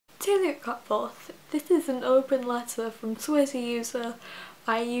Dear Cutforth, this is an open letter from Twitter user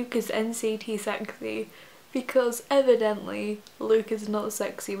IUKasNCTSexy because evidently Luke is not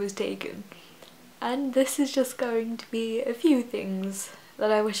sexy was taken. And this is just going to be a few things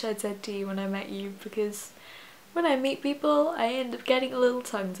that I wish I'd said to you when I met you, because when I meet people I end up getting a little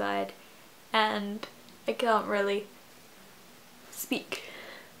tongue-tied and I can't really speak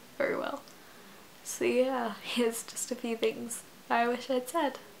very well. So yeah, here's just a few things I wish I'd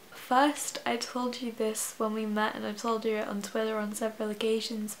said. First, I told you this when we met and I told you it on Twitter on several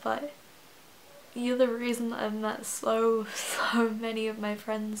occasions, but you're the reason that I've met so many of my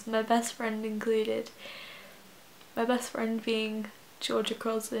friends, my best friend included. My best friend being Georgia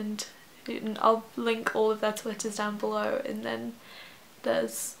Crosland, and I'll link all of their Twitters down below, and then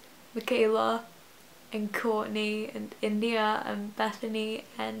there's Michaela and Courtney and India and Bethany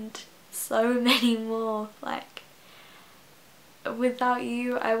and so many more. Like, without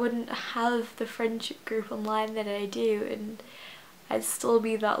you I wouldn't have the friendship group online that I do, and I'd still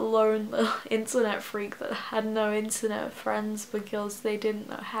be that lone little internet freak that had no internet friends because they didn't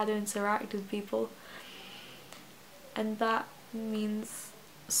know how to interact with people. And that means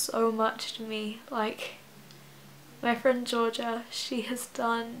so much to me. Like, my friend Georgia, she has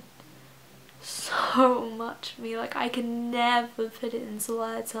done so much for me. Like, I can never put it into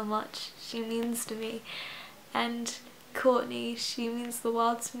words how much she means to me. And Courtney, she means the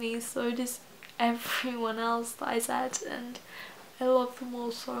world to me, so does everyone else that I said, and I love them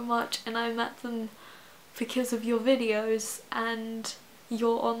all so much, and I met them because of your videos and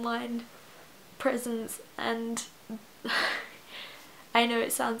your online presence, and I know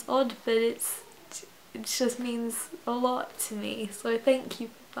it sounds odd, but it just means a lot to me, so thank you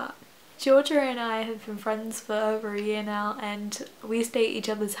for that. Georgia and I have been friends for over a year now, and we stay at each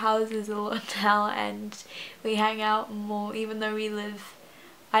other's houses a lot now, and we hang out more, even though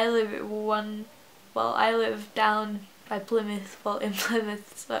I live down by Plymouth, well in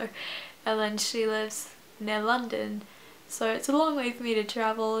Plymouth, so, and then she lives near London, so it's a long way for me to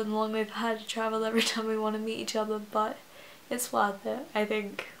travel and a long way for her to travel every time we want to meet each other, but it's worth it, I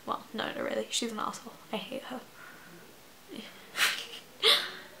think. Well, no, not really, she's an asshole, I hate her.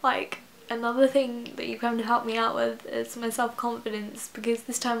 Like, another thing that you kind of helped me out with is my self-confidence, because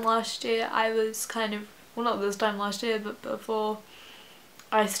this time last year I was kind of, well not this time last year, but before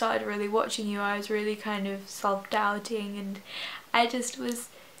I started really watching you I was really kind of self-doubting, and I just was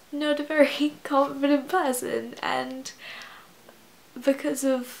not a very confident person, and because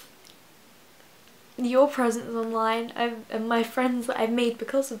of your presence online and my friends that I've made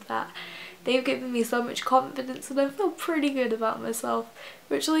because of that, they've given me so much confidence and I feel pretty good about myself,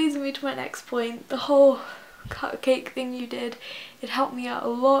 which leads me to my next point. The whole cupcake thing you did, it helped me out a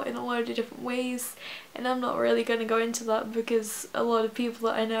lot in a lot of different ways, and I'm not really going to go into that because a lot of people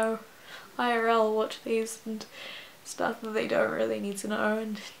that I know IRL watch these and stuff that they don't really need to know,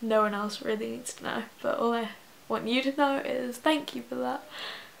 and no one else really needs to know, but all I want you to know is thank you for that,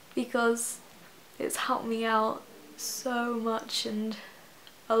 because it's helped me out so much and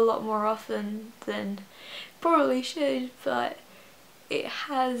a lot more often than probably should, but it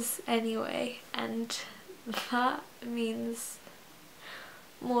has anyway, and that means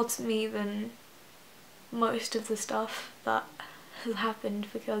more to me than most of the stuff that has happened,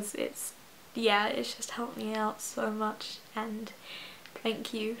 because it's just helped me out so much, and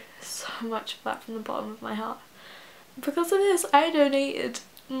thank you so much for that from the bottom of my heart. Because of this, I donated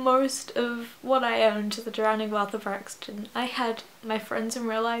most of what I own to the Drowning Wealth of Braxton. I had my friends in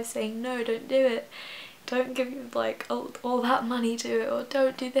real life saying, no, don't do it, don't give like all that money to it, or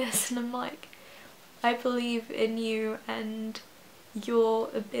don't do this, and I'm like, I believe in you and your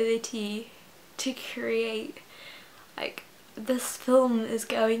ability to create. Like, this film is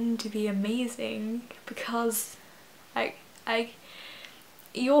going to be amazing because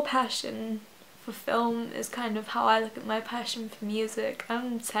your passion for film is kind of how I look at my passion for music.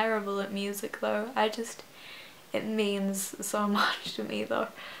 I'm terrible at music though, it means so much to me though,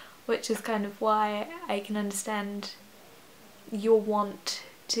 which is kind of why I can understand your want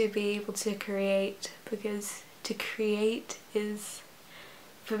to be able to create, because to create is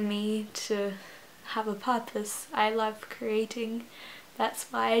for me to have a purpose. I love creating, that's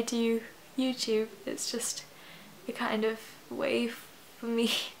why I do YouTube. It's just a kind of way for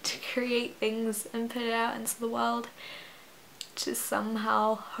me to create things and put it out into the world to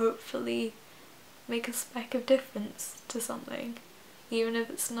somehow hopefully make a speck of difference to something, even if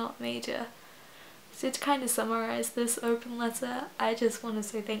it's not major. So to kind of summarise this open letter, I just want to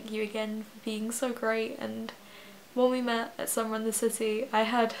say thank you again for being so great. And when we met at Summer in the City, I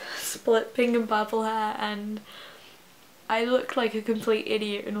had split pink and purple hair, and I look like a complete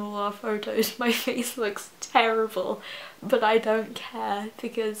idiot in all our photos. My face looks terrible, but I don't care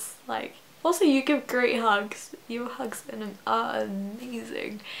because like, also you give great hugs. Your hugs are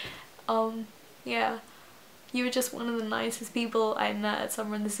amazing. Yeah, you were just one of the nicest people I met at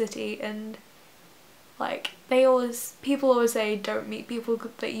Summer in the City, and like people always say don't meet people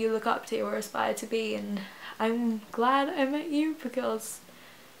that you look up to or aspire to be, and I'm glad I met you because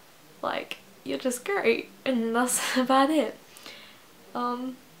like you're just great, and that's about it.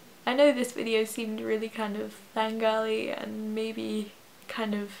 I know this video seemed really kind of fangirly and maybe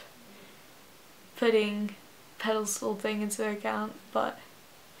kind of putting pedestal thing into account, but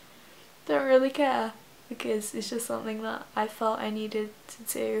don't really care because it's just something that I felt I needed to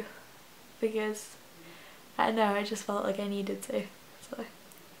do because I don't know, I just felt like I needed to. So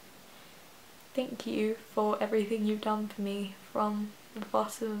thank you for everything you've done for me from the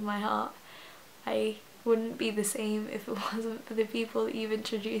bottom of my heart. I wouldn't be the same if it wasn't for the people that you've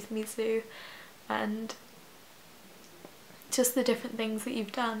introduced me to and just the different things that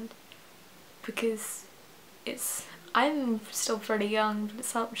you've done, because I'm still pretty young, but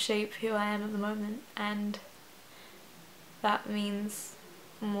it's helped shape who I am at the moment, and that means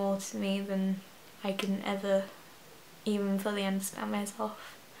more to me than I can ever even fully understand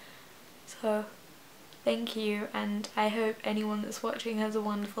myself. So thank you, and I hope anyone that's watching has a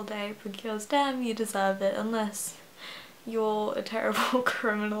wonderful day because damn, you deserve it, unless you're a terrible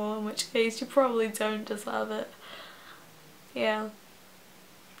criminal, in which case you probably don't deserve it. Yeah,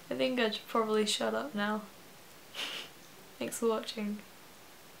 I think I should probably shut up now. Thanks for watching.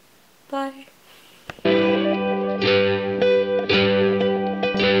 Bye.